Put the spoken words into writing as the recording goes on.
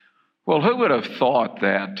Well, who would have thought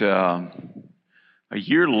that a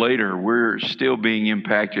year later we're still being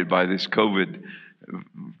impacted by this COVID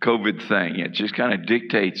thing? It just kind of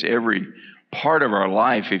dictates every part of our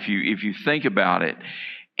life if you think about it.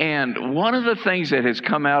 And one of the things that has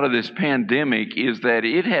come out of this pandemic is that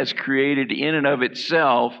it has created in and of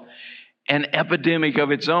itself an epidemic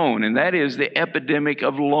of its own, and that is the epidemic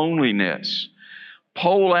of loneliness.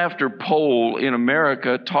 Poll after poll in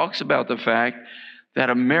America talks about the fact that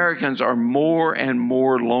Americans are more and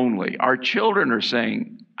more lonely. Our children are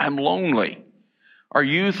saying, I'm lonely. Our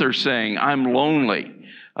youth are saying, I'm lonely.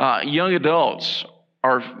 Young adults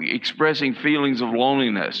are expressing feelings of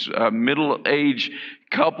loneliness. Middle-aged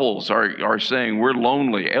couples are saying, we're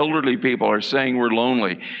lonely. Elderly people are saying we're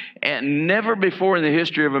lonely. And never before in the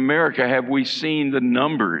history of America have we seen the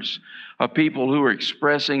numbers of people who are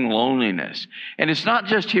expressing loneliness. And it's not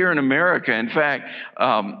just here in America. In fact,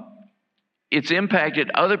 it's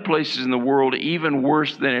impacted other places in the world even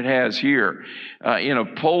worse than it has here. In a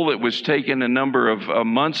poll that was taken a number of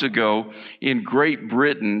months ago in Great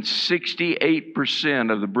Britain,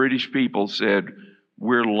 68% of the British people said,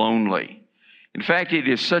 we're lonely. In fact, it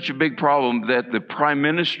is such a big problem that the Prime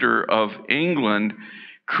Minister of England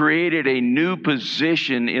created a new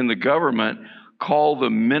position in the government called the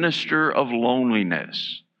Minister of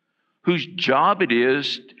Loneliness, whose job it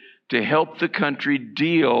is to help the country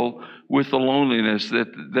deal with the loneliness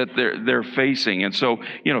that they're facing. And so,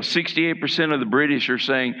 68% of the British are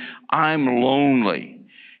saying, I'm lonely.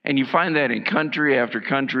 And you find that in country after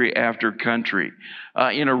country after country.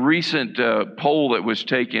 In a recent poll that was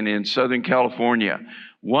taken in Southern California,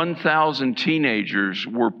 1,000 teenagers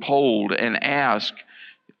were polled and asked,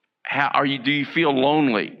 do you feel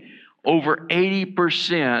lonely? Over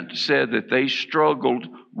 80% said that they struggled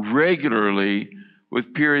regularly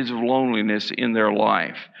with periods of loneliness in their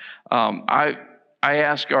life. I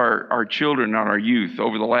asked our children and our youth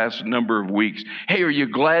over the last number of weeks, hey, are you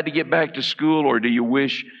glad to get back to school, or do you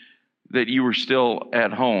wish that you were still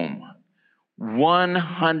at home?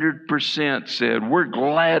 100% said, we're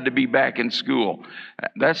glad to be back in school.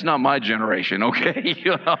 That's not my generation, okay?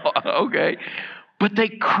 Okay. But they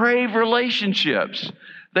crave relationships.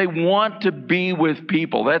 They want to be with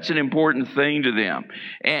people. That's an important thing to them.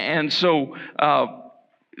 And so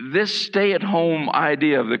this stay-at-home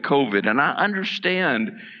idea of the COVID, and I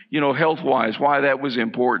understand, health-wise why that was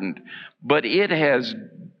important, but it has,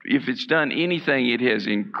 if it's done anything, it has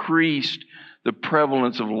increased the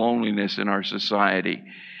prevalence of loneliness in our society.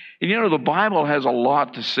 And the Bible has a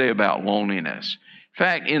lot to say about loneliness. In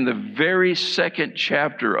fact, in the very second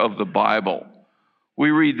chapter of the Bible, we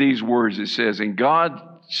read these words. It says, and God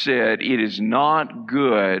said, it is not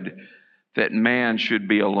good that man should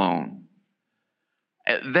be alone.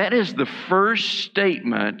 That is the first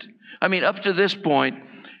statement. Up to this point,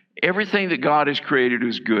 everything that God has created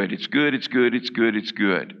is good. It's good, it's good, it's good, it's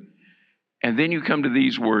good. And then you come to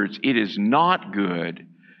these words, it is not good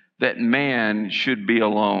that man should be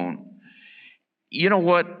alone. You know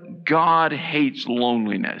what? God hates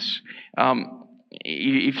loneliness.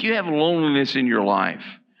 If you have loneliness in your life,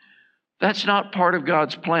 that's not part of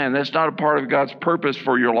God's plan. That's not a part of God's purpose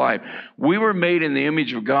for your life. We were made in the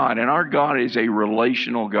image of God, and our God is a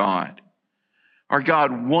relational God. Our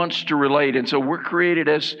God wants to relate, and so we're created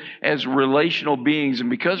as relational beings,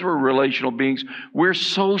 and because we're relational beings, we're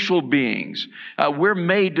social beings. We're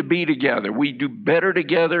made to be together. We do better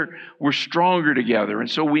together. We're stronger together,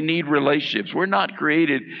 and so we need relationships. We're not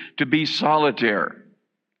created to be solitary.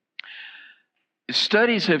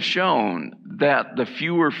 Studies have shown that the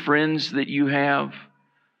fewer friends that you have,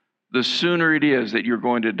 the sooner it is that you're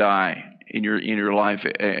going to die in your life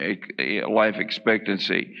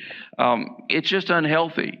expectancy. It's just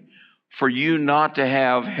unhealthy for you not to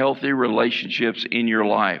have healthy relationships in your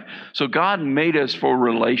life. So God made us for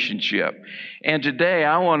relationship. And today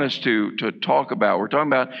I want us to talk about, we're talking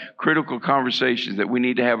about critical conversations that we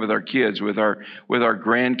need to have with our kids, with our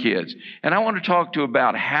grandkids. And I want to talk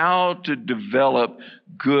about how to develop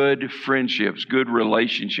good friendships, good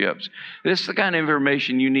relationships. This is the kind of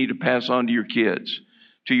information you need to pass on to your kids,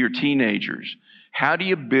 to your teenagers. How do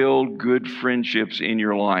you build good friendships in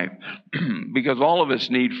your life? Because all of us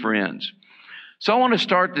need friends. So I want to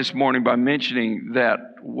start this morning by mentioning that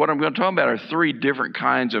what I'm going to talk about are three different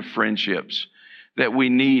kinds of friendships that we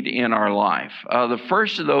need in our life. The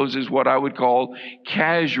first of those is what I would call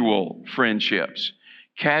casual friendships,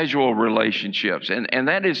 casual relationships. And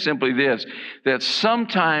that is simply this, that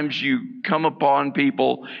sometimes you come upon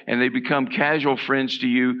people and they become casual friends to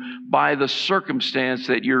you by the circumstance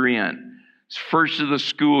that you're in. It's first of the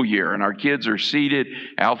school year, and our kids are seated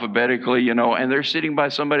alphabetically, and they're sitting by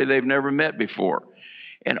somebody they've never met before.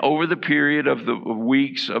 And over the period of the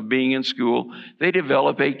weeks of being in school, they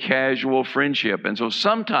develop a casual friendship. And so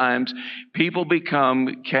sometimes people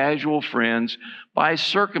become casual friends by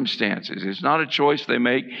circumstances. It's not a choice they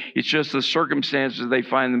make. It's just the circumstances they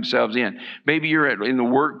find themselves in. Maybe you're in the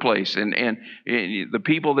workplace and the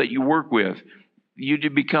people that you work with, you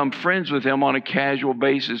become friends with them on a casual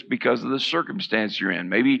basis because of the circumstance you're in.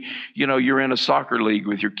 Maybe, you're in a soccer league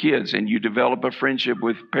with your kids and you develop a friendship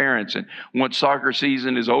with parents, and once soccer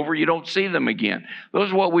season is over, you don't see them again.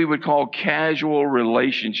 Those are what we would call casual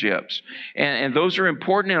relationships. And those are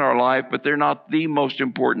important in our life, but they're not the most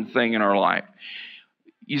important thing in our life.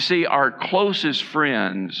 You see, our closest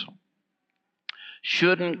friends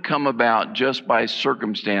shouldn't come about just by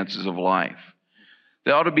circumstances of life.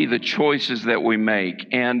 They ought to be the choices that we make.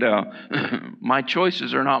 And my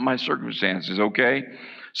choices are not my circumstances, okay?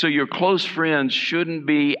 So your close friends shouldn't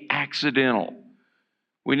be accidental.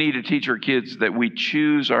 We need to teach our kids that we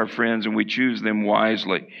choose our friends and we choose them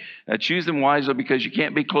wisely. Choose them wisely because you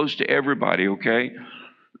can't be close to everybody, okay?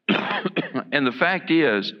 And the fact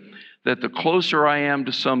is that the closer I am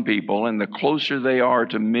to some people and the closer they are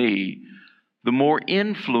to me, the more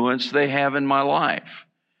influence they have in my life.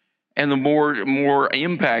 And the more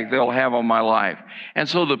impact they'll have on my life. And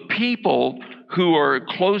so the people who are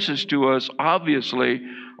closest to us, obviously,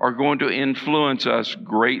 are going to influence us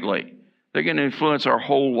greatly. They're going to influence our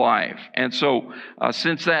whole life. And so,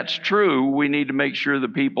 since that's true, we need to make sure the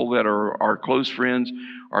people that are our close friends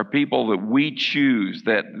are people that we choose,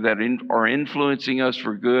 that are influencing us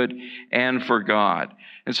for good and for God.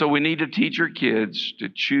 And so we need to teach our kids to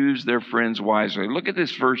choose their friends wisely. Look at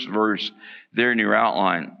this first verse there in your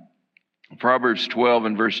outline. Proverbs 12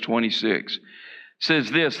 and verse 26 says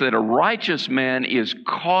this, that a righteous man is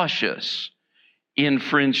cautious in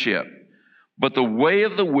friendship, but the way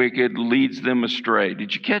of the wicked leads them astray.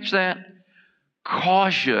 Did you catch that?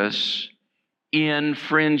 Cautious in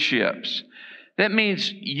friendships. That means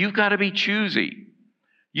you've got to be choosy.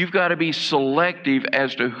 You've got to be selective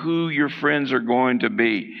as to who your friends are going to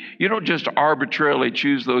be. You don't just arbitrarily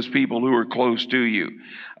choose those people who are close to you.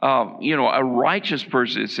 A righteous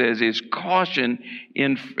person, it says, is cautious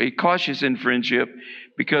in friendship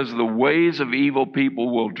because the ways of evil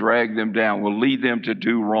people will drag them down, will lead them to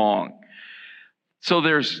do wrong. So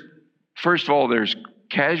first of all, there's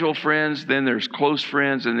casual friends, then there's close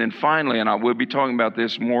friends, and then finally, and we'll be talking about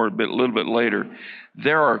this more a little bit later,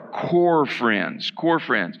 there are core friends.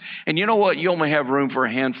 And you know what? You only have room for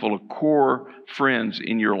a handful of core friends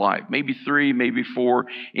in your life. Maybe 3, maybe 4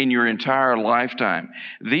 in your entire lifetime.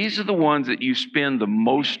 These are the ones that you spend the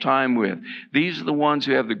most time with. These are the ones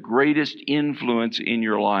who have the greatest influence in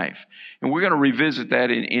your life. And we're going to revisit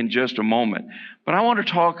that in just a moment. But I want to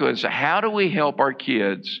talk as how do we help our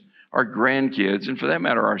kids, our grandkids, and for that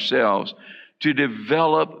matter ourselves, to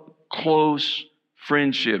develop close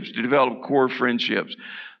friendships, to develop core friendships.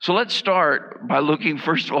 So let's start by looking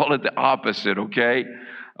first of all at the opposite, okay?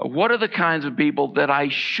 What are the kinds of people that I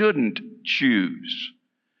shouldn't choose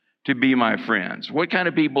to be my friends? What kind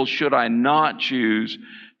of people should I not choose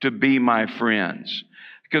to be my friends?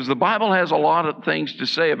 Because the Bible has a lot of things to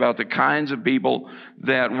say about the kinds of people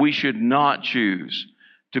that we should not choose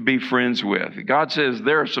to be friends with. God says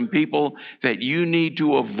there are some people that you need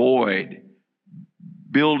to avoid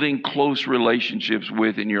building close relationships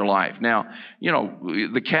with in your life. Now,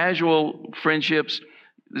 the casual friendships,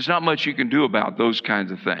 there's not much you can do about those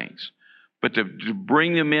kinds of things. But to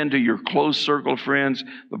bring them into your close circle of friends,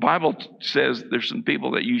 the Bible says there's some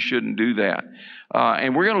people that you shouldn't do that.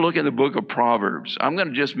 And we're going to look in the book of Proverbs. I'm going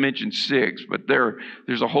to just mention 6, but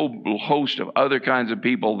there's a whole host of other kinds of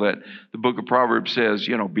people that the book of Proverbs says,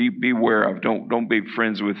 beware of. Don't be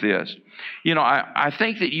friends with this. I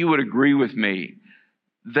think that you would agree with me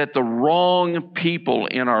that the wrong people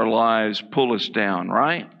in our lives pull us down,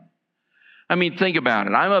 right? I mean, think about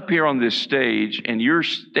it. I'm up here on this stage and you're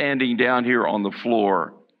standing down here on the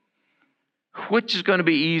floor. Which is going to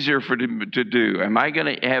be easier to do? Am I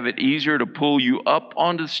going to have it easier to pull you up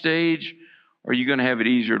onto the stage, or are you going to have it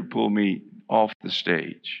easier to pull me off the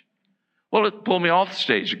stage? Well, pull me off the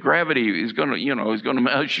stage. Gravity is going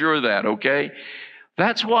to assure that, okay?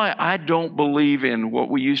 That's why I don't believe in what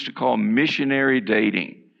we used to call missionary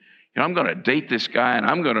dating. I'm going to date this guy and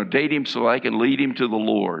I'm going to date him so I can lead him to the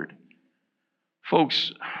Lord.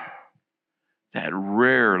 Folks, that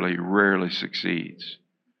rarely succeeds.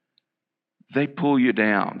 They pull you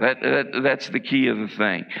down. That's the key of the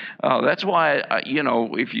thing. That's why,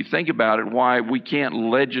 if you think about it, why we can't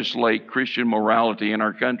legislate Christian morality in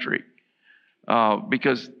our country.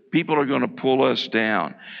 Because people are going to pull us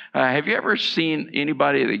down. Have you ever seen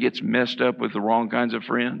anybody that gets messed up with the wrong kinds of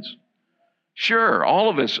friends? Sure, all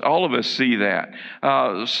of us see that.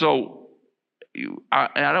 I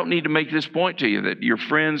don't need to make this point to you that your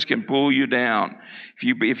friends can pull you down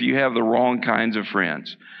if you have the wrong kinds of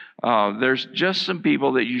friends. There's just some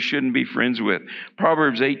people that you shouldn't be friends with.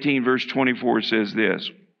 Proverbs 18 verse 24 says this: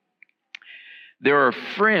 there are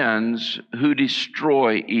friends who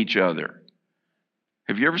destroy each other.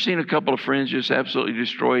 Have you ever seen a couple of friends just absolutely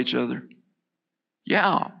destroy each other?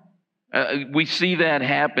 Yeah. We see that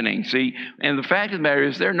happening, see? And the fact of the matter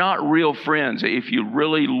is they're not real friends. If you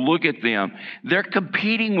really look at them, they're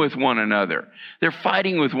competing with one another. They're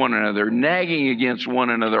fighting with one another, nagging against one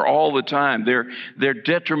another all the time. They're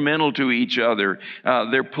detrimental to each other.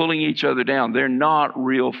 They're pulling each other down. They're not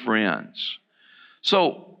real friends.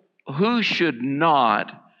 So who should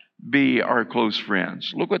not be our close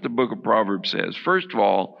friends? Look what the book of Proverbs says. First of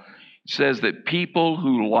all, it says that people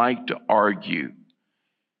who like to argue,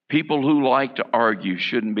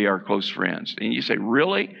 shouldn't be our close friends. And you say,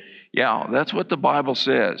 really? Yeah, that's what the Bible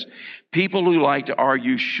says. People who like to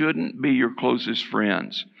argue shouldn't be your closest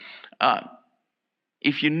friends.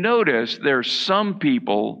 If you notice, there are some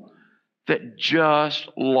people that just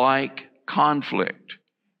like conflict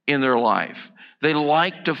in their life. They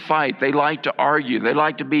like to fight. They like to argue. They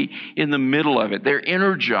like to be in the middle of it. They're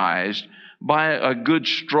energized by a good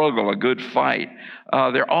struggle, a good fight.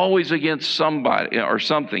 They're always against somebody or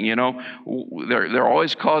something, you know. They're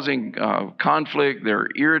always causing conflict. They're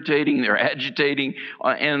irritating. They're agitating,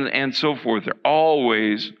 and so forth. They're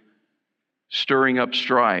always stirring up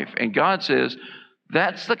strife. And God says,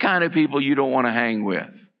 that's the kind of people you don't want to hang with.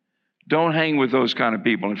 Don't hang with those kind of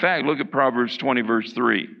people. In fact, look at Proverbs 20, verse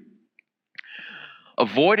 3.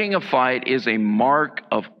 Avoiding a fight is a mark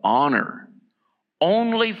of honor.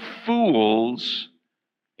 Only fools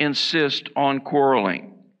insist on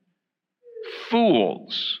quarreling.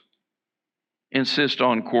 Fools insist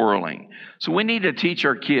on quarreling. So we need to teach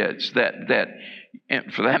our kids that,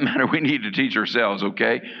 and for that matter, we need to teach ourselves,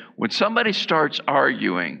 okay? When somebody starts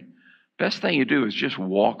arguing, best thing you do is just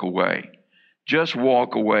walk away. Just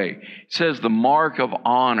walk away. It says the mark of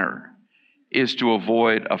honor is to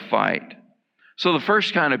avoid a fight. So the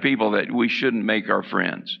first kind of people that we shouldn't make our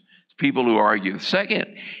friends, people who argue. The second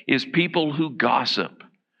is people who gossip.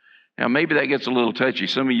 Now, maybe that gets a little touchy.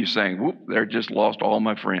 Some of you saying, whoop, they're just lost all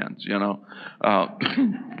my friends, you know,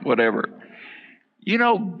 whatever. You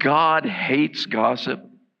know, God hates gossip.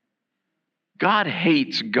 God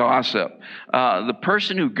hates gossip. The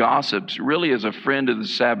person who gossips really is a friend of the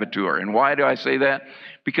saboteur. And why do I say that?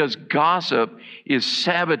 Because gossip is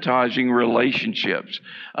sabotaging relationships.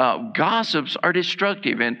 Gossips are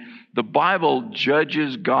destructive, and the Bible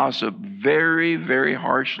judges gossip very, very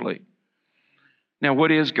harshly. Now,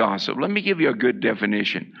 what is gossip? Let me give you a good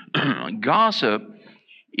definition. Gossip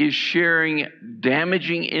is sharing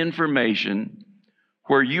damaging information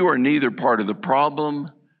where you are neither part of the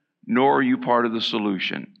problem nor are you part of the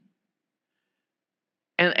solution.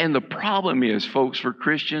 And the problem is, folks, for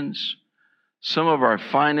Christians, some of our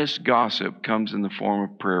finest gossip comes in the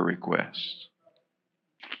form of prayer requests.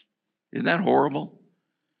 Isn't that horrible?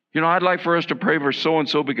 You know, I'd like for us to pray for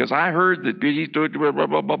so-and-so because I heard that he's doing blah, blah,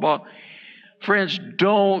 blah, blah, blah. Friends,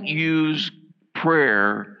 don't use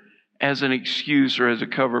prayer as an excuse or as a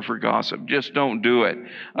cover for gossip. Just don't do it.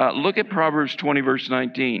 Look at Proverbs 20, verse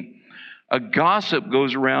 19. A gossip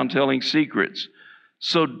goes around telling secrets.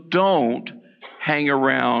 So don't hang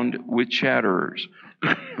around with chatterers.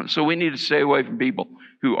 So we need to stay away from people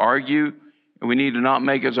who argue, and we need to not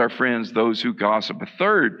make as our friends those who gossip. A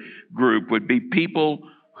third group would be people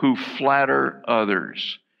who flatter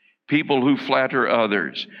others. People who flatter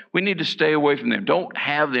others. We need to stay away from them. Don't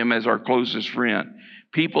have them as our closest friend.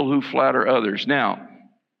 People who flatter others. Now,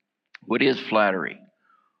 what is flattery?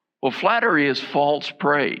 Well, flattery is false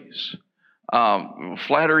praise.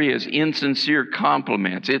 Flattery is insincere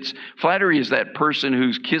compliments. Flattery is that person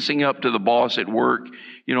who's kissing up to the boss at work,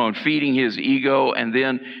 you know, and feeding his ego, and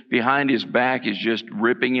then behind his back is just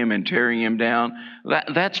ripping him and tearing him down.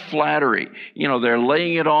 That's flattery. You know, they're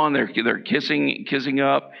laying it on, they're kissing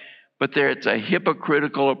up, but it's a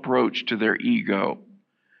hypocritical approach to their ego.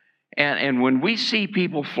 And when we see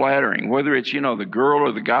people flattering, whether it's, you know, the girl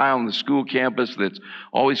or the guy on the school campus that's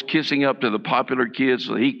always kissing up to the popular kids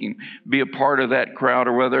so he can be a part of that crowd,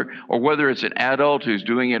 or whether it's an adult who's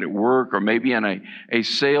doing it at work or maybe in a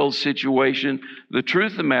sales situation, the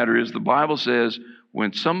truth of the matter is the Bible says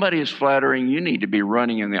when somebody is flattering, you need to be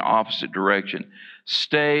running in the opposite direction.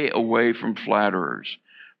 Stay away from flatterers.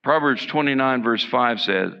 Proverbs 29 verse 5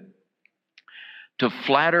 says, to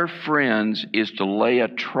flatter friends is to lay a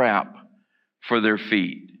trap for their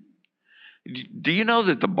feet. Do you know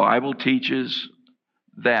that the Bible teaches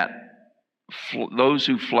that those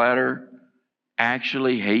who flatter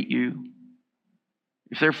actually hate you?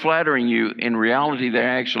 If they're flattering you, in reality, they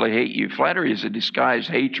actually hate you. Flattery is a disguised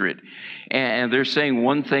hatred. And they're saying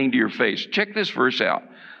one thing to your face. Check this verse out.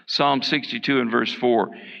 Psalm 62 and verse 4.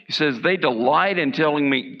 He says, they delight in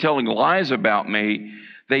telling lies about me.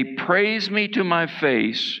 They praise me to my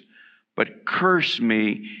face, but curse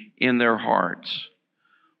me in their hearts.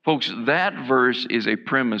 Folks, that verse is a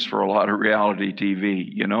premise for a lot of reality TV.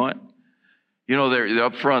 You know it? You know, they're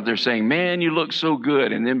up front, they're saying, man, you look so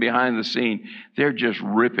good. And then behind the scene, they're just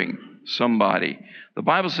ripping somebody. The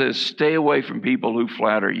Bible says, stay away from people who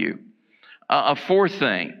flatter you. A fourth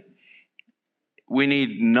thing we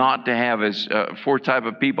need not to have as, fourth type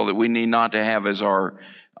of people that we need not to have as our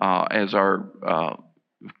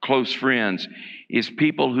close friends is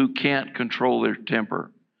people who can't control their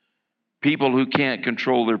temper. People who can't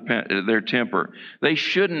control their temper. They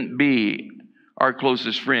shouldn't be our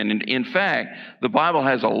closest friend. And in fact, the Bible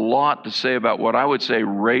has a lot to say about what I would say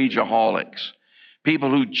rageaholics. People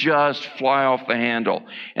who just fly off the handle.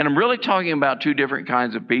 And I'm really talking about two different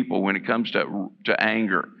kinds of people when it comes to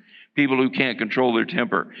anger. People who can't control their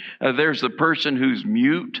temper. There's the person who's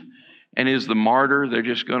mute and is the martyr. They're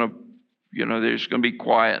just going to, they're just going to be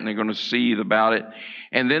quiet and they're going to seethe about it.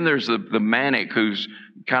 And then there's the manic who's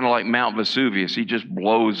kind of like Mount Vesuvius. He just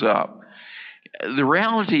blows up. The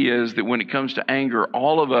reality is that when it comes to anger,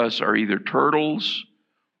 all of us are either turtles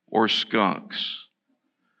or skunks.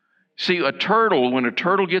 See, when a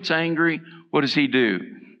turtle gets angry, what does he do?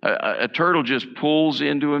 A turtle just pulls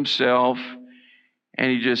into himself and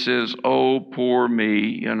he just says, oh, poor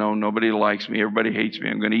me. Nobody likes me. Everybody hates me.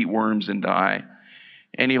 I'm going to eat worms and die.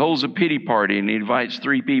 And he holds a pity party and he invites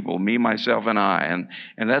 3 people, me, myself, and I.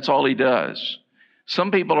 And that's all he does.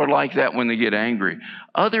 Some people are like that when they get angry.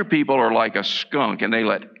 Other people are like a skunk and they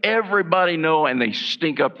let everybody know and they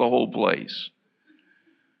stink up the whole place.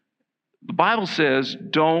 The Bible says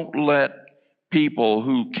don't let people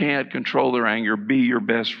who can't control their anger be your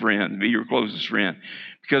best friend, be your closest friend,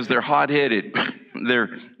 because they're hot-headed,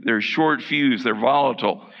 they're short-fused, they're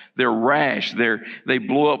volatile, they're rash, they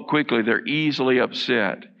blow up quickly, they're easily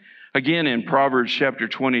upset. Again, in Proverbs chapter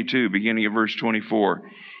 22, beginning of verse 24,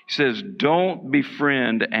 he says, don't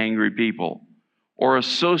befriend angry people or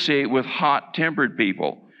associate with hot-tempered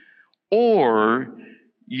people, or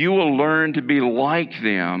you will learn to be like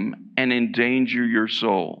them and endanger your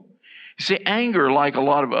soul. You see, anger, like a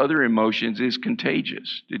lot of other emotions, is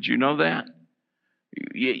contagious. Did you know that?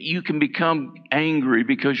 You can become angry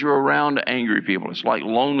because you're around angry people. It's like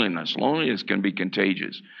loneliness. Loneliness can be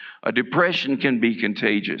contagious. Depression can be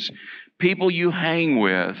contagious. People you hang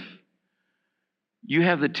with, you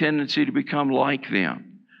have the tendency to become like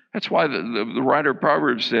them. That's why the writer of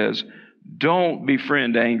Proverbs says, don't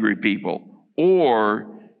befriend angry people,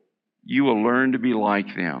 or you will learn to be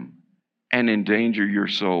like them and endanger your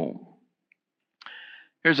soul.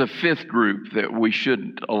 There's a fifth group that we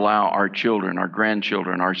shouldn't allow our children, our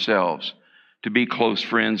grandchildren, ourselves to be close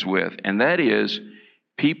friends with, and that is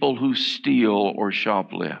people who steal or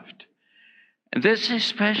shoplift. And this is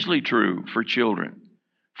especially true for children,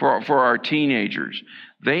 for our teenagers.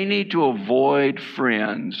 They need to avoid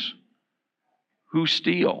friends who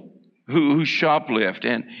steal, who shoplift.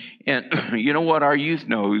 And you know what? Our youth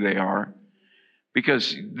know who they are,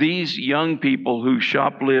 because these young people who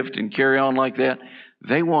shoplift and carry on like that,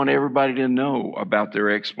 they want everybody to know about their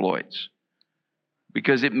exploits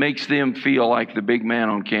because it makes them feel like the big man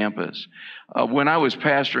on campus. When I was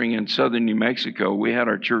pastoring in southern New Mexico, we had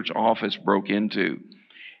our church office broke into.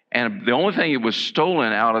 And the only thing that was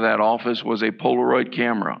stolen out of that office was a Polaroid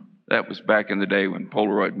camera. That was back in the day when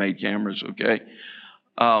Polaroid made cameras, okay?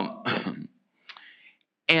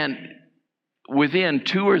 And within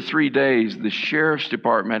 2 or 3 days, the sheriff's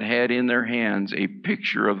department had in their hands a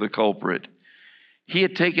picture of the culprit. He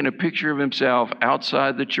had taken a picture of himself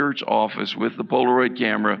outside the church office with the Polaroid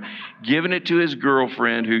camera, given it to his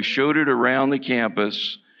girlfriend who showed it around the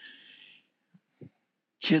campus.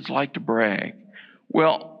 Kids like to brag.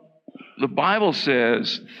 Well, the Bible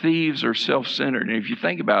says thieves are self-centered. And if you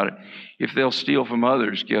think about it, if they'll steal from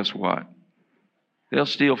others, guess what? They'll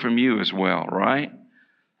steal from you as well, right?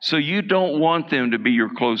 So you don't want them to be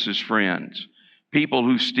your closest friends, people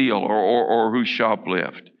who steal or who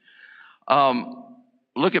shoplift.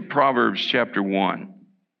 Look at Proverbs chapter 1,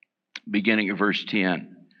 beginning of verse 10.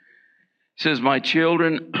 It says, my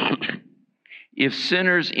children, if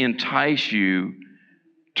sinners entice you,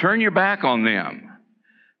 turn your back on them.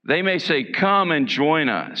 They may say, come and join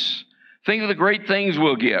us. Think of the great things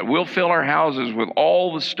we'll get. We'll fill our houses with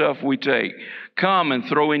all the stuff we take. Come and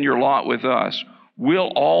throw in your lot with us.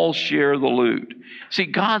 We'll all share the loot. See,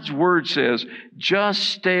 God's word says, just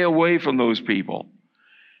stay away from those people.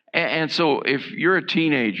 And so if you're a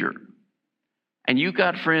teenager and you've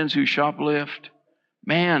got friends who shoplift,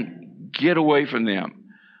 man, get away from them.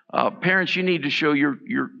 Parents, you need to show your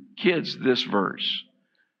kids this verse,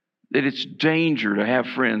 that it's danger to have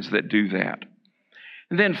friends that do that.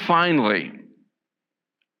 And then finally,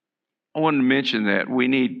 I wanted to mention that we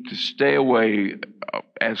need to stay away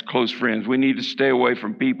as close friends. We need to stay away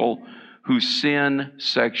from people who sin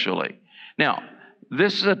sexually. Now,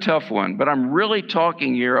 this is a tough one, but I'm really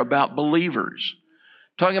talking here about believers.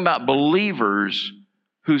 Talking about believers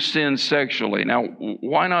who sin sexually. Now,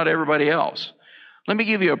 why not everybody else? Let me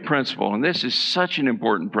give you a principle, and this is such an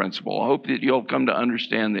important principle. I hope that you'll come to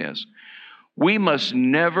understand this. We must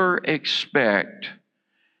never expect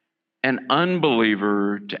an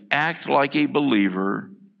unbeliever to act like a believer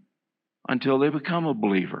until they become a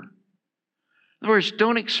believer. In other words,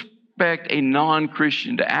 don't expect a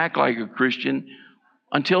non-Christian to act like a Christian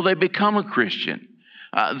until they become a Christian.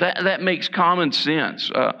 That makes common sense.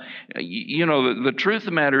 The truth of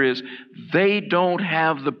the matter is they don't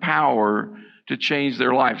have the power to change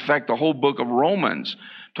their life. In fact, the whole book of Romans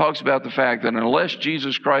talks about the fact that unless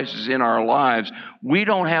Jesus Christ is in our lives, we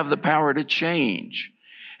don't have the power to change.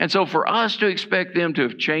 And so for us to expect them to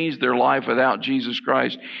have changed their life without Jesus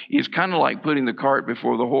Christ is kind of like putting the cart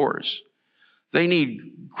before the horse. They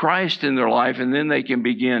need Christ in their life, and then they can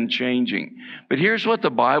begin changing. But here's what the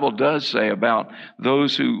Bible does say about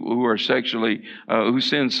those who are sexually, who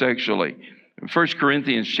sin sexually. In 1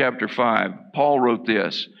 Corinthians chapter 5, Paul wrote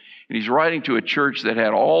this, and he's writing to a church that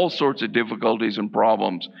had all sorts of difficulties and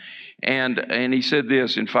problems. And he said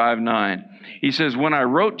this in 5:9. He says, "When I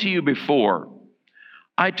wrote to you before,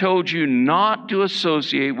 I told you not to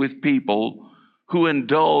associate with people who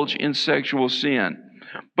indulge in sexual sin.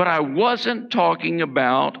 But I wasn't talking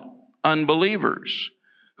about unbelievers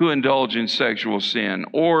who indulge in sexual sin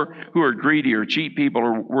or who are greedy or cheat people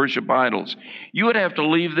or worship idols. You would have to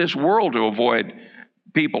leave this world to avoid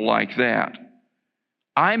people like that.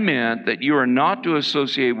 I meant that you are not to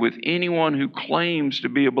associate with anyone who claims to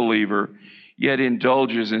be a believer yet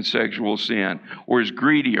indulges in sexual sin, or is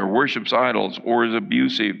greedy, or worships idols, or is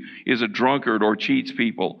abusive, is a drunkard, or cheats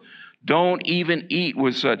people. Don't even eat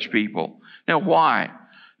with such people." Now, why?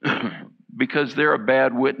 Because they're a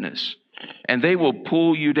bad witness, and they will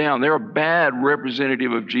pull you down. They're a bad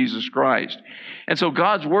representative of Jesus Christ. And so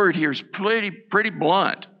God's word here is pretty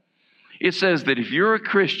blunt. It says that if you're a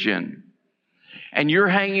Christian and you're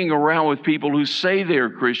hanging around with people who say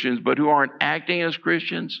they're Christians but who aren't acting as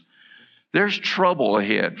Christians, there's trouble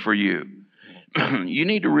ahead for you. You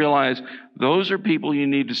need to realize those are people you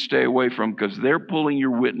need to stay away from because they're pulling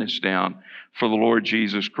your witness down for the Lord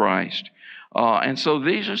Jesus Christ. And so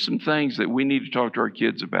these are some things that we need to talk to our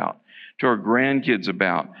kids about, to our grandkids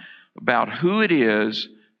about who it is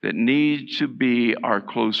that needs to be our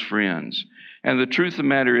close friends. And the truth of the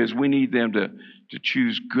matter is we need them to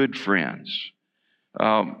choose good friends.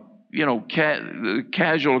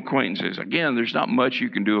 Casual acquaintances. Again, there's not much you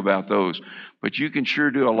can do about those, but you can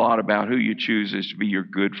sure do a lot about who you choose as to be your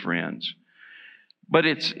good friends. But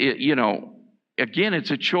again,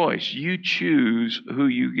 it's a choice. You choose who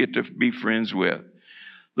you get to be friends with.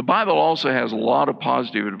 The Bible also has a lot of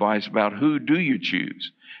positive advice about who do you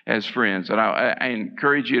choose as friends. And I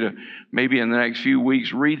encourage you to maybe in the next few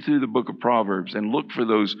weeks read through the book of Proverbs and look for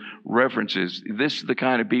those references. This is the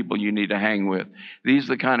kind of people you need to hang with. These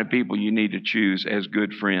are the kind of people you need to choose as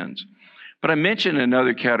good friends. But I mentioned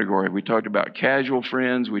another category. We talked about casual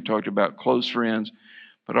friends. We talked about close friends.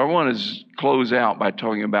 But I want to close out by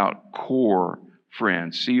talking about core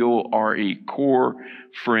friends, C-O-R-E, core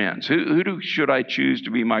friends. Who should I choose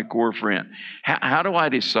to be my core friend? How do I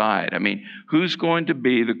decide? I mean, who's going to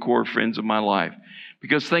be the core friends of my life?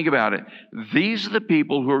 Because think about it. These are the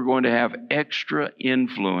people who are going to have extra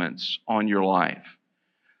influence on your life.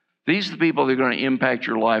 These are the people that are going to impact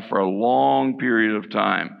your life for a long period of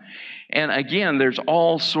time. And again, there's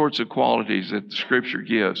all sorts of qualities that the Scripture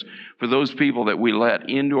gives for those people that we let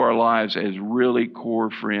into our lives as really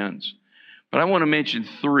core friends. But I want to mention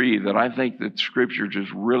three that I think that Scripture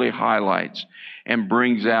just really highlights and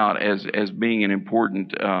brings out as being an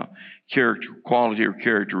important character quality or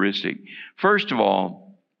characteristic. First of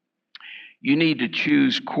all, you need to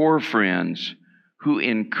choose core friends who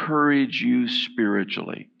encourage you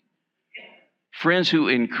spiritually. Friends who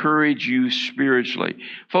encourage you spiritually.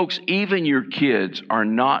 Folks, even your kids are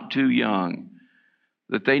not too young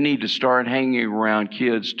that they need to start hanging around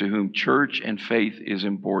kids to whom church and faith is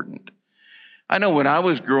important. I know when I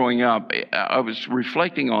was growing up, I was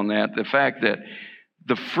reflecting on that, the fact that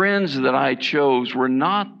the friends that I chose were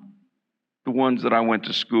not the ones that I went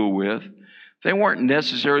to school with. They weren't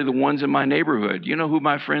necessarily the ones in my neighborhood. You know who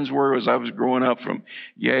my friends were as I was growing up from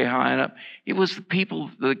yay high and up? It was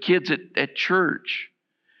the kids at church.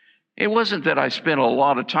 It wasn't that I spent a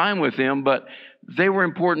lot of time with them, but they were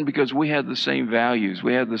important because we had the same values.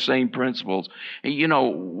 We had the same principles. And, you know,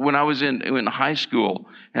 when I was in high school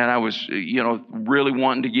and I was, really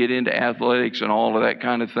wanting to get into athletics and all of that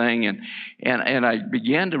kind of thing, and I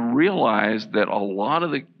began to realize that a lot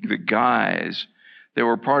of the guys that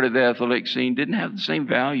were part of the athletic scene didn't have the same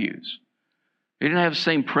values. They didn't have the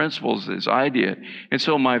same principles as I did. And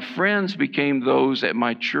so my friends became those at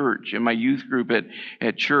my church, in my youth group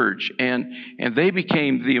at church. And they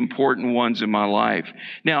became the important ones in my life.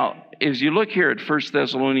 Now, as you look here at 1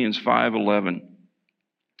 Thessalonians 5:11,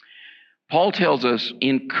 Paul tells us,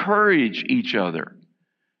 encourage each other,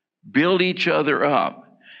 build each other up.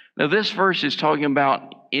 Now, this verse is talking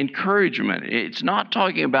about encouragement. It's not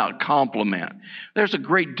talking about compliment. There's a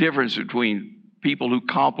great difference between people who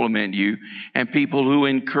compliment you and people who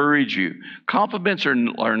encourage you. Compliments are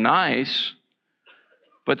nice,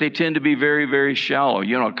 but they tend to be very, very shallow.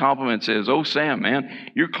 You know, a compliment says, "Oh, Sam,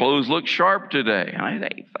 man, your clothes look sharp today." And I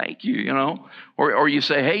say, "Thank you," you know. Or you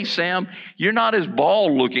say, "Hey, Sam, you're not as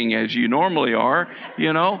bald looking as you normally are,"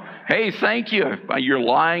 you know. "Hey, thank you. You're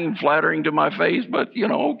lying and flattering to my face, but,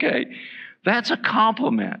 okay." That's a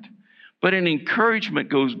compliment. But an encouragement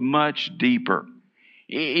goes much deeper.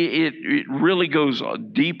 It really goes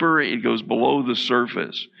deeper. It goes below the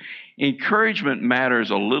surface. Encouragement matters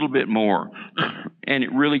a little bit more, and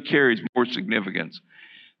it really carries more significance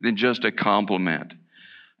than just a compliment.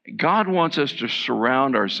 God wants us to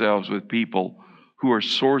surround ourselves with people who are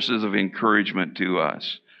sources of encouragement to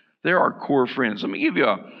us. They're our core friends. Let me give you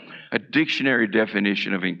a dictionary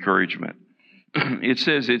definition of encouragement. It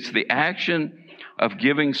says it's the action of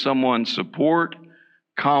giving someone support,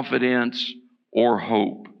 confidence, or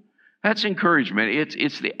hope. That's encouragement.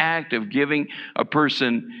 It's the act of giving a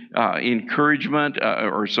person encouragement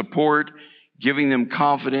or support, giving them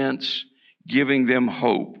confidence, giving them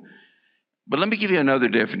hope. But let me give you another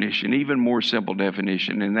definition, even more simple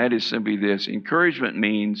definition, and that is simply this. Encouragement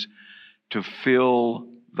means to fill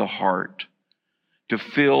the heart. To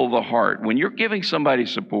fill the heart. When you're giving somebody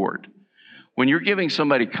support, when you're giving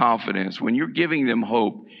somebody confidence, when you're giving them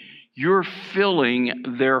hope, you're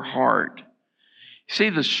filling their heart. See,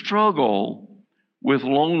 the struggle with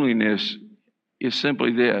loneliness is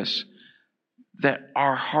simply this, that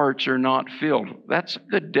our hearts are not filled. That's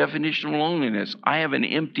the definition of loneliness. I have an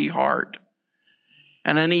empty heart,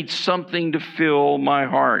 and I need something to fill my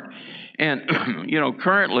heart. And,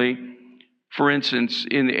 currently, for instance,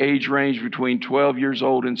 in the age range between 12 years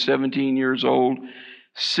old and 17 years old,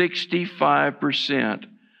 65%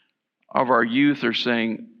 of our youth are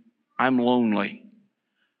saying, "I'm lonely."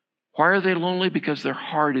 Why are they lonely? Because their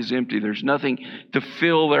heart is empty. There's nothing to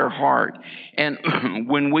fill their heart. And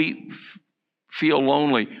when we feel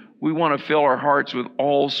lonely, we want to fill our hearts with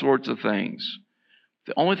all sorts of things.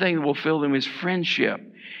 The only thing that will fill them is friendship.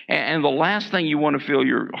 And the last thing you want to fill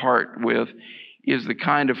your heart with is the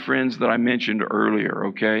kind of friends that I mentioned earlier,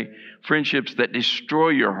 okay? Friendships that destroy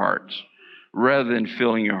your hearts rather than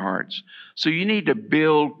filling your hearts. So you need to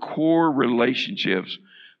build core relationships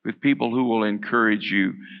with people who will encourage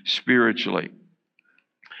you spiritually.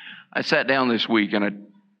 I sat down this week and I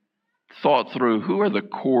thought through who are the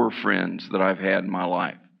core friends that I've had in my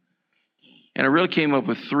life. And I really came up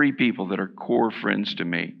with 3 people that are core friends to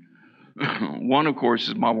me. One, of course,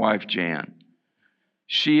 is my wife, Jan.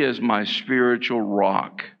 She is my spiritual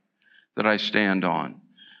rock that I stand on.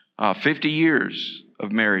 50 years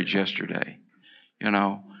of marriage yesterday,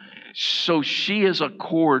 So she is a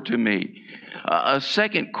core to me. A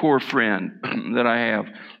second core friend that I have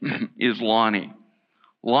is Lonnie.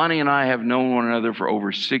 Lonnie and I have known one another for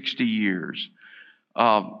over 60 years.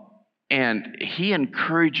 And he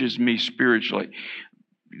encourages me spiritually.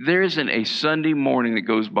 There isn't a Sunday morning that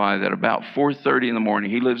goes by that about 4:30 in the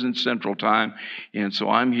morning, he lives in Central Time, and so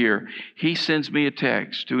I'm here. He sends me a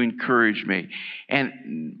text to encourage me.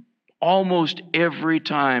 And almost every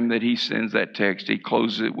time that he sends that text, he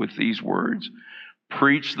closes it with these words,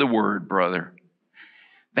 "Preach the word, brother."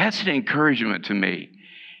 That's an encouragement to me.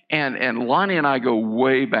 And Lonnie and I go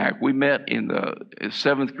way back. We met in the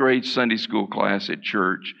 7th grade Sunday school class at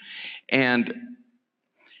church. And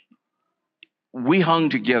we hung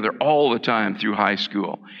together all the time through high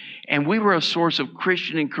school. And we were a source of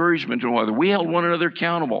Christian encouragement to one another. We held one another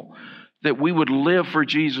accountable, that we would live for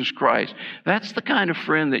Jesus Christ. That's the kind of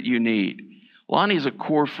friend that you need. Lonnie's a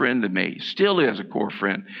core friend to me, still is a core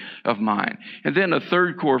friend of mine. And then a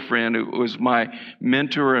third core friend who was my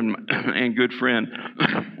mentor and good friend,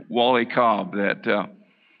 Wally Cobb, that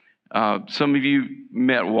some of you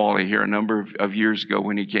met Wally here a number of years ago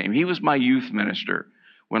when he came. He was my youth minister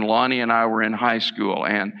when Lonnie and I were in high school.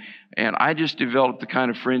 And I just developed the kind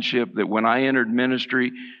of friendship that when I entered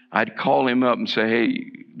ministry, I'd call him up and say, hey,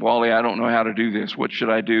 Wally, I don't know how to do this. What should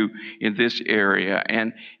I do in this area?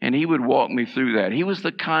 And he would walk me through that. He was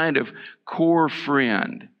the kind of core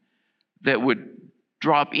friend that would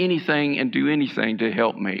drop anything and do anything to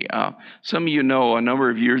help me. Some of you know a number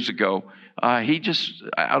of years ago, he just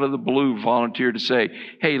out of the blue volunteered to say,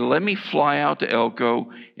 hey, let me fly out to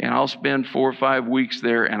Elko and I'll spend 4 or 5 weeks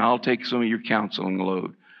there and I'll take some of your counseling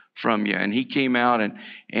load from you. And he came out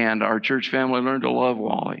and our church family learned to love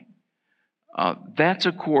Wally. That's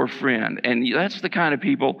a core friend, and that's the kind of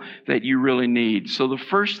people that you really need. So the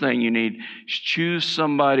first thing you need is choose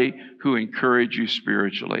somebody who encourages you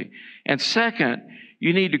spiritually. And second,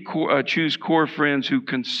 you need to choose core friends who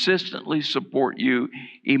consistently support you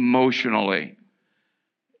emotionally.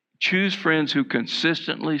 Choose friends who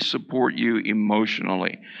consistently support you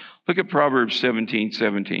emotionally. Look at Proverbs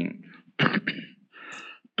 17:17.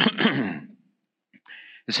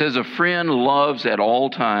 It says, a friend loves at all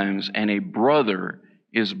times, and a brother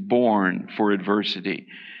is born for adversity.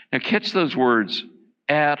 Now catch those words,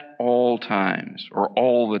 at all times, or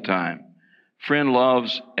all the time. Friend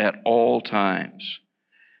loves at all times.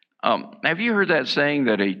 Have you heard that saying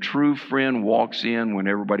that a true friend walks in when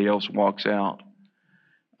everybody else walks out?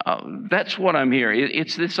 That's what I'm hearing.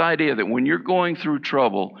 It's this idea that when you're going through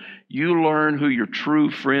trouble, you learn who your true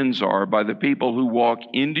friends are by the people who walk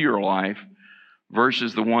into your life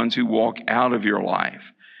versus the ones who walk out of your life.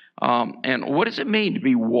 And what does it mean to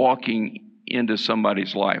be walking into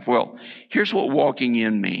somebody's life? Well, here's what walking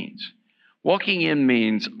in means. Walking in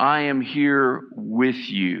means I am here with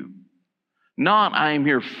you. Not I am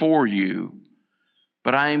here for you,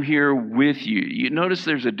 but I am here with you. You notice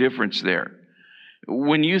there's a difference there.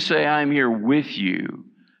 When you say I'm here with you,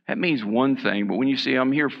 that means one thing, but when you say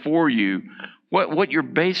I'm here for you, what you're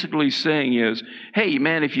basically saying is, hey,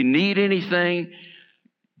 man, if you need anything,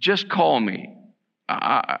 just call me.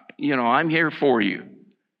 I'm here for you.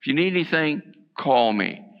 If you need anything, call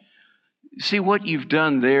me. See, what you've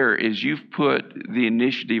done there is you've put the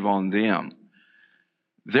initiative on them.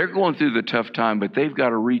 They're going through the tough time, but they've got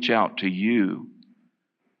to reach out to you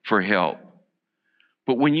for help.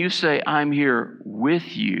 But when you say, I'm here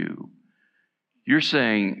with you, you're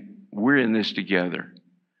saying, we're in this together.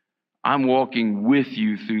 I'm walking with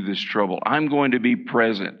you through this trouble. I'm going to be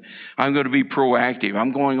present. I'm going to be proactive.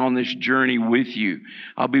 I'm going on this journey with you.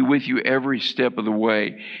 I'll be with you every step of the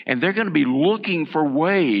way. And they're going to be looking for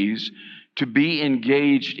ways to be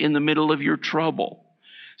engaged in the middle of your trouble.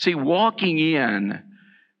 See, walking in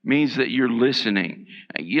means that you're listening.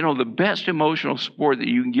 The best emotional support that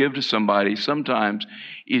you can give to somebody sometimes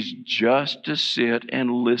is just to sit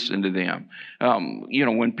and listen to them.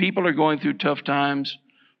 When people are going through tough times,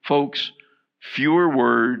 folks, fewer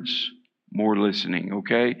words, more listening,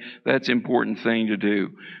 okay? That's an important thing to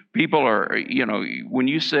do. People are, when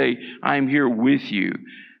you say, I'm here with you,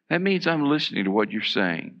 that means I'm listening to what you're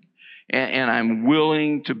saying. And I'm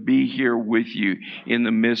willing to be here with you in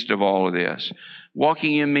the midst of all of this.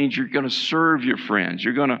 Walking in means you're going to serve your friends.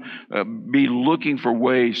 You're going to be looking for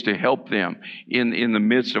ways to help them in the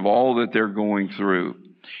midst of all that they're going through.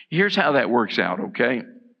 Here's how that works out, okay?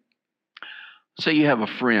 Say you have a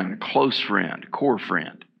friend, a close friend, a core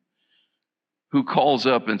friend, who calls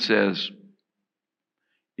up and says,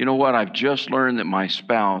 you know what, I've just learned that my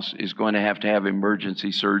spouse is going to have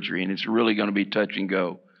emergency surgery, and it's really going to be touch and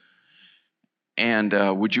go. And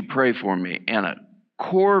would you pray for me? And a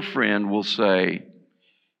core friend will say,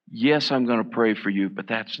 yes, I'm going to pray for you, but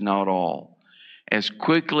that's not all. As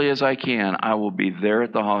quickly as I can, I will be there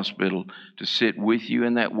at the hospital to sit with you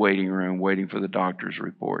in that waiting room waiting for the doctor's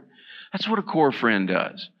report. That's what a core friend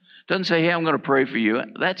does. Doesn't say, hey, I'm going to pray for you.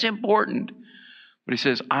 That's important. But he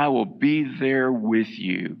says, I will be there with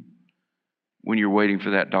you when you're waiting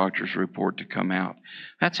for that doctor's report to come out.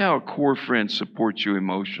 That's how a core friend supports you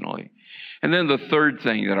emotionally. And then the third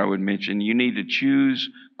thing that I would mention, you need to choose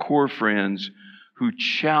core friends who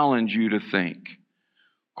challenge you to think.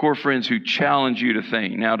 Core friends who challenge you to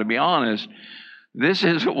think. Now, to be honest, this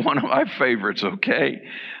is one of my favorites, okay?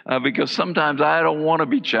 Because sometimes I don't want to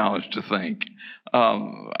be challenged to think.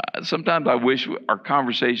 Sometimes I wish our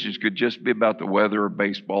conversations could just be about the weather or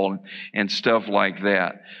baseball and stuff like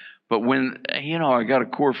that. But when, I got a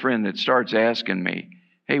core friend that starts asking me,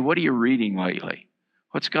 hey, what are you reading lately?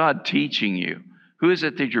 What's God teaching you? Who is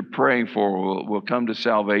it that you're praying for will come to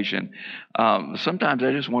salvation? Sometimes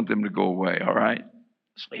I just want them to go away, all right?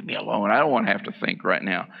 Just leave me alone. I don't want to have to think right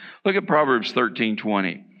now. Look at Proverbs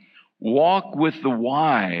 13:20. Walk with the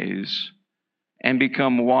wise and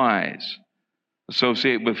become wise.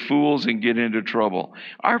 Associate with fools and get into trouble.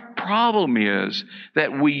 Our problem is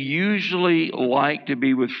that we usually like to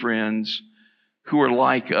be with friends who are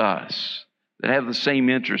like us, that have the same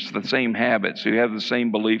interests, the same habits, who have the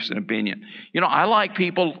same beliefs and opinion. I like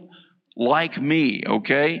people like me,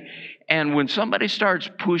 okay? And when somebody starts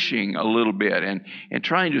pushing a little bit and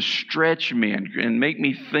trying to stretch me and make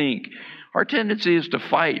me think, our tendency is to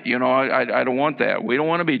fight. I don't want that. We don't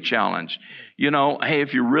want to be challenged. Hey,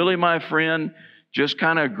 if you're really my friend, just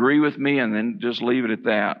kind of agree with me and then just leave it at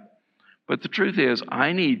that. But the truth is,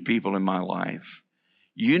 I need people in my life.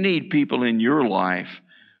 You need people in your life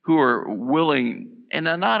who are willing, and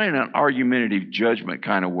not in an argumentative judgment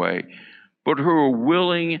kind of way, but who are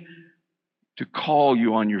willing to call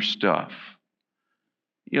you on your stuff.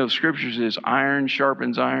 The scripture says iron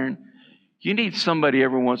sharpens iron. You need somebody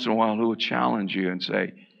every once in a while who will challenge you and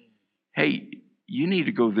say, hey, you need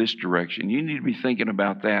to go this direction. You need to be thinking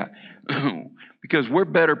about that. Because we're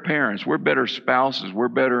better parents, we're better spouses, we're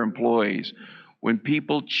better employees when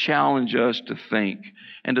people challenge us to think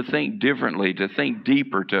and to think differently, to think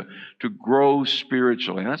deeper, to grow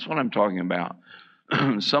spiritually. That's what I'm talking about.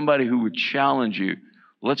 Somebody who would challenge you.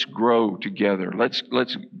 Let's grow together. Let's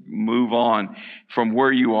move on from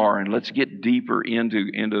where you are and let's get deeper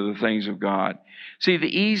into the things of God. See, the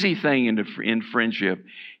easy thing in friendship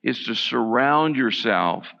is to surround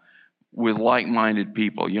yourself with like-minded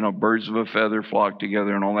people. Birds of a feather flock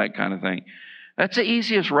together and all that kind of thing. That's the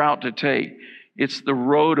easiest route to take. It's the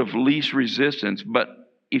road of least resistance. But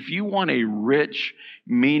if you want a rich,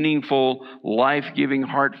 meaningful, life-giving,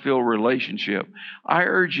 heart-filled relationship, I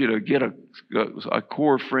urge you to get a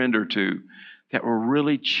core friend or two that will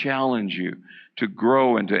really challenge you to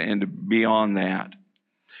grow and to beyond that.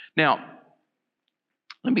 Now,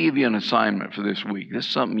 let me give you an assignment for this week. This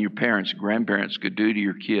is something your parents, grandparents could do to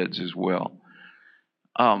your kids as well.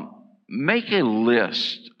 Make a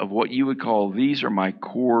list of what you would call, these are my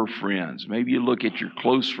core friends. Maybe you look at your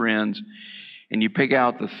close friends and you pick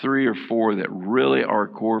out the 3 or 4 that really are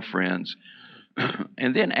core friends.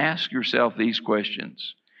 And then ask yourself these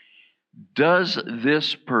questions. Does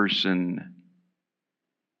this person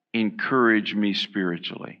encourage me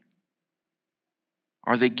spiritually?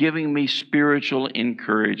 Are they giving me spiritual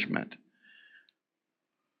encouragement?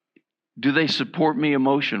 Do they support me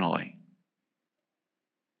emotionally?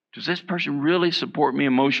 Does this person really support me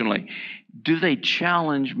emotionally? Do they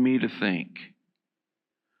challenge me to think?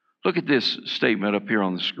 Look at this statement up here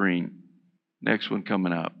on the screen. Next one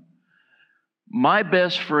coming up. My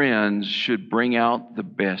best friends should bring out the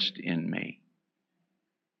best in me.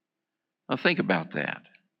 Now think about that.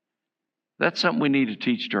 That's something we need to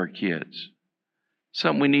teach to our kids.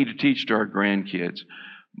 Something we need to teach to our grandkids.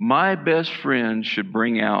 My best friend should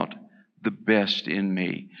bring out the best in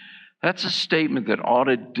me. That's a statement that ought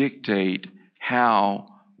to dictate how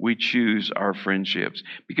we choose our friendships.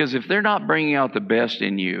 Because if they're not bringing out the best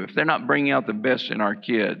in you, if they're not bringing out the best in our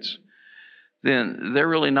kids, then they're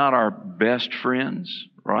really not our best friends,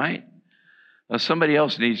 right? Somebody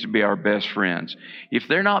else needs to be our best friends. If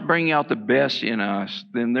they're not bringing out the best in us,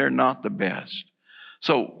 then they're not the best.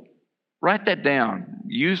 So write that down.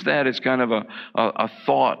 Use that as kind of a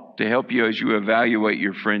thought to help you as you evaluate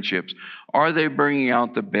your friendships. Are they bringing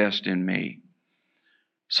out the best in me?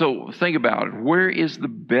 So think about it. Where is the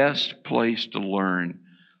best place to learn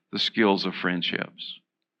the skills of friendships?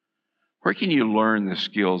 Where can you learn the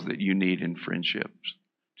skills that you need in friendships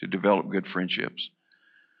to develop good friendships?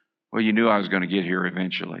 Well, you knew I was going to get here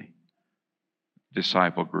eventually.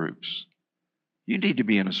 Disciple groups. You need to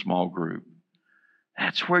be in a small group.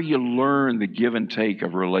 That's where you learn the give and take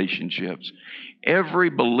of relationships. Every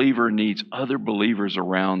believer needs other believers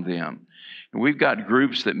around them. And we've got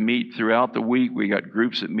groups that meet throughout the week. We got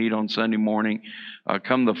groups that meet on Sunday morning.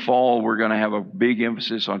 Come the fall, we're going to have a big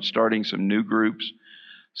emphasis on starting some new groups.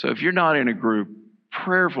 So if you're not in a group,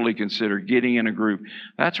 prayerfully consider getting in a group.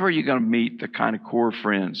 That's where you're going to meet the kind of core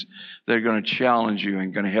friends that are going to challenge you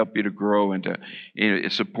and going to help you to grow and to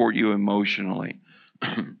support you emotionally.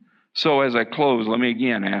 So as I close, let me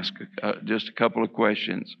again ask just a couple of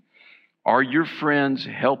questions. Are your friends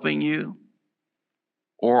helping you,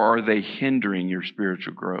 or are they hindering your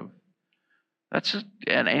spiritual growth? That's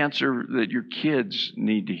an answer that your kids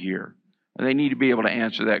need to hear. They need to be able to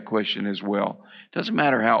answer that question as well. It doesn't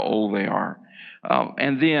matter how old they are.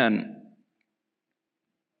 And then,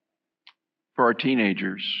 for our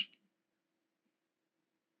teenagers,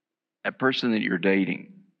 that person that you're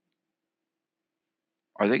dating,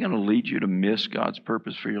 are they going to lead you to miss God's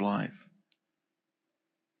purpose for your life?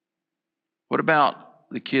 What about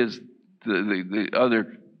the kids, the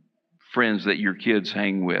other friends that your kids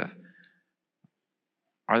hang with?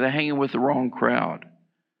 Are they hanging with the wrong crowd?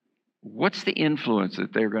 What's the influence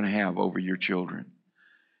that they're going to have over your children?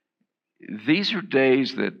 These are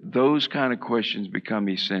days that those kind of questions become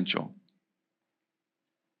essential.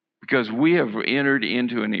 Because we have entered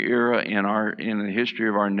into an era in the history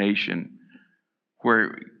of our nation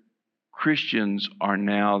where Christians are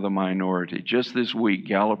now the minority. Just this week,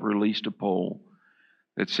 Gallup released a poll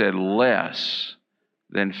that said less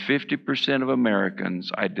than 50% of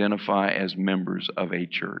Americans identify as members of a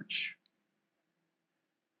church.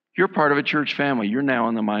 You're part of a church family. You're now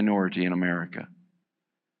in the minority in America.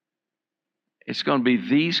 It's going to be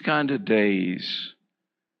these kind of days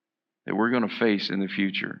that we're going to face in the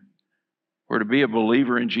future, where to be a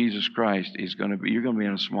believer in Jesus Christ you're going to be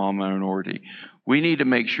in a small minority. We need to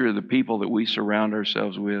make sure the people that we surround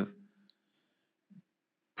ourselves with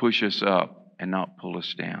push us up and not pull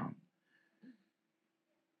us down.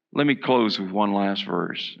 Let me close with one last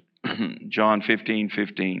verse. John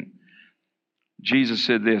 15:15. Jesus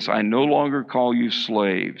said this, "I no longer call you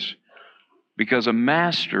slaves, because a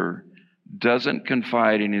master doesn't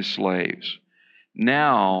confide in his slaves.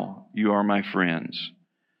 Now you are my friends,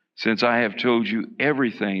 since I have told you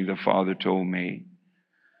everything the Father told me."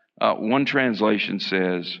 One translation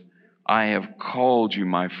says, "I have called you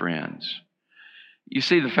my friends." You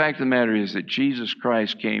see, the fact of the matter is that Jesus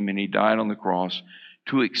Christ came and He died on the cross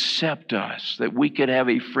to accept us, that we could have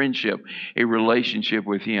a friendship, a relationship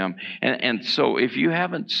with Him. And so if you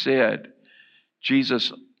haven't said,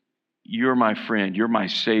 "Jesus, you're my friend, you're my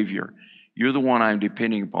Savior, you're the one I'm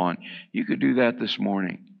depending upon," you could do that this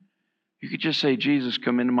morning. You could just say, "Jesus,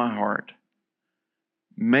 come into my heart.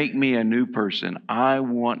 Make me a new person. I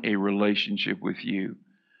want a relationship with you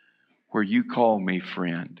where you call me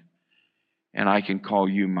friend, and I can call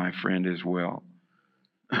you my friend as well."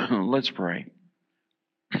 Let's pray.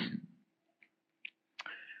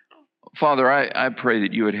 Father, I pray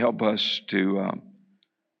that you would help us to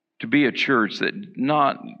be a church that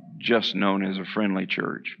not just known as a friendly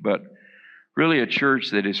church, but really a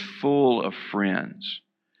church that is full of friends.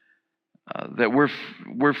 That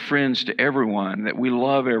we're friends to everyone, that we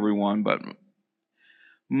love everyone, but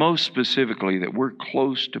most specifically that we're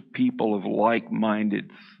close to people of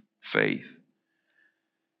like-minded faith.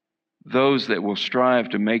 Those that will strive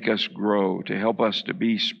to make us grow, to help us to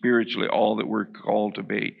be spiritually all that we're called to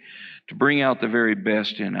be, to bring out the very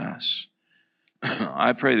best in us.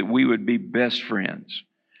 I pray that we would be best friends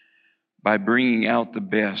by bringing out the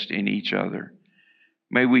best in each other.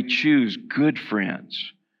 May we choose good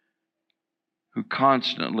friends who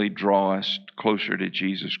constantly draw us closer to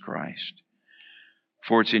Jesus Christ.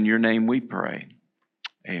 For it's in your name we pray.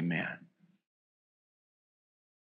 Amen.